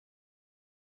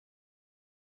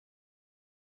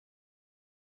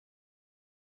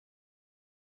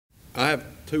I have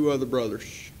two other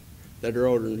brothers that are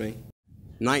older than me.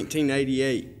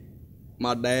 1988,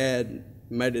 my dad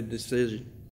made a decision.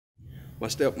 My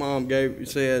stepmom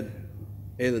said,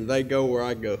 either they go or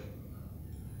I go.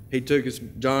 He took us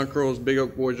John Crowell's Big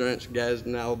Oak Boys Ranch in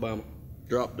Gadsden, Alabama,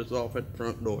 dropped us off at the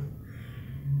front door.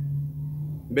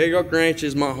 Big Oak Ranch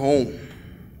is my home.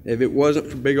 If it wasn't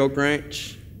for Big Oak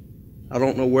Ranch, I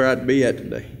don't know where I'd be at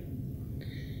today.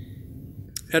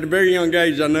 At a very young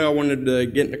age, I knew I wanted to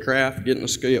get in the craft, get in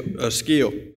a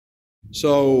skill.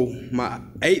 So my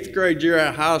 8th grade year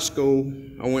at high school,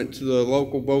 I went to the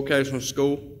local vocational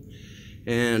school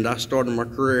and I started my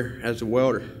career as a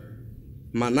welder.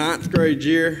 My 9th grade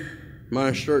year, my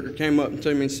instructor came up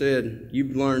to me and said,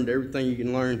 "You've learned everything you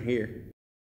can learn here."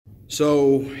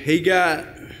 So he got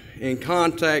in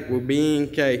contact with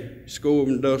BNK, School of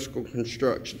Industrial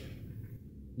Construction.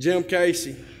 Jim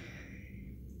Casey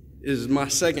is my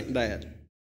second dad.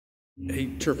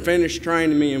 He finished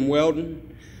training me in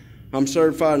welding. I'm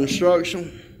certified in instructional,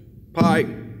 pipe,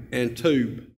 and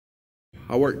tube.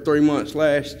 I worked 3 months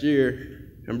last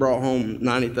year and brought home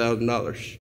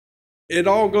 $90,000. It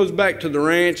all goes back to the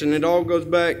ranch, and it all goes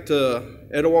back to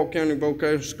Etowah County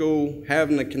Vocational School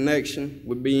having a connection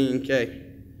with BNK.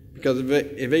 Because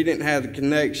if he didn't have the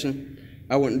connection,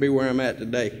 I wouldn't be where I'm at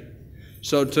today.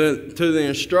 So to the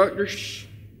instructors,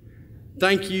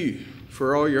 thank you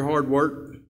for all your hard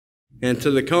work. And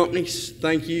to the companies,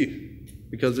 thank you.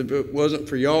 Because if it wasn't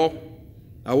for y'all,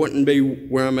 I wouldn't be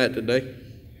where I'm at today.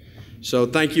 So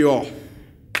thank you all.